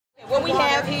we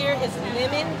have here is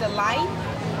Lemon Delight,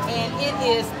 and it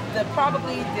is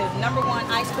probably the #1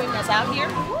 ice cream that's out here.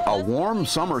 A warm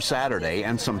summer Saturday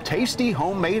and some tasty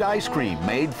homemade ice cream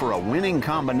made for a winning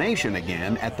combination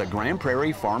again at the Grand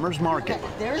Prairie Farmers Market.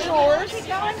 There's yours.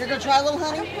 You're gonna try a little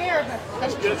honey? Here.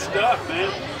 That's good stuff,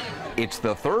 man. It's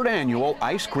the 3rd annual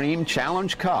Ice Cream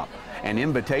Challenge Cup, an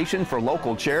invitation for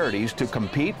local charities to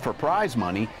compete for prize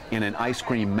money in an ice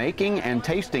cream making and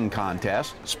tasting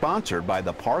contest sponsored by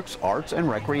the Parks, Arts, and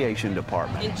Recreation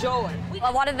Department. Enjoy.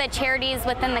 A lot of the charities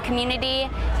within the community,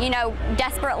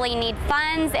 desperately need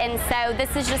funds, and so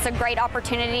this is just a great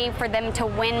opportunity for them to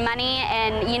win money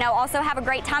and, also have a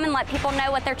great time and let people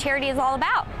know what their charity is all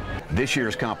about. This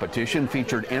year's competition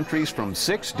featured entries from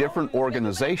 6 different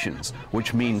organizations,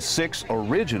 which means 6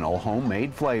 original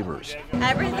homemade flavors.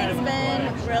 Everything's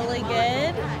been really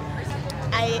good.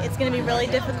 It's going to be really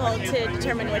difficult to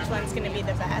determine which one's going to be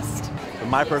the best.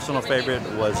 My personal favorite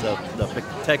was the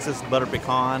Texas butter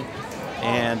pecan,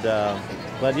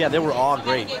 but yeah, they were all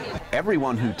great.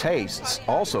 Everyone who tastes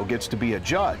also gets to be a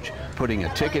judge, putting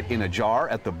a ticket in a jar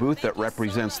at the booth that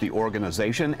represents the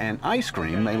organization and ice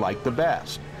cream they like the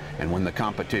best. And when the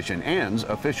competition ends,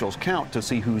 officials count to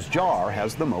see whose jar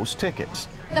has the most tickets.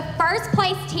 The first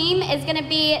place team is going to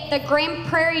be the Grand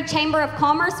Prairie Chamber of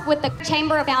Commerce with the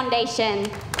Chamber Foundation.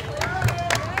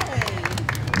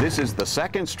 This is the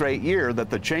 2nd straight year that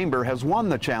the Chamber has won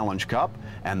the Challenge Cup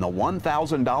and the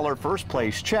 $1,000 first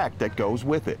place check that goes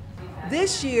with it.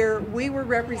 This year, we were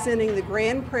representing the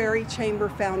Grand Prairie Chamber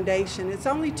Foundation. It's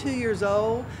only 2 years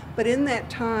old, but in that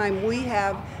time, we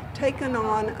have taken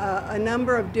on a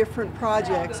number of different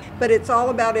projects, but it's all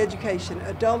about education,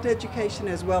 adult education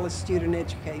as well as student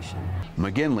education.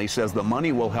 McGinley says the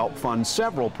money will help fund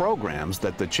several programs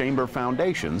that the Chamber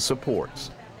Foundation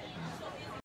supports.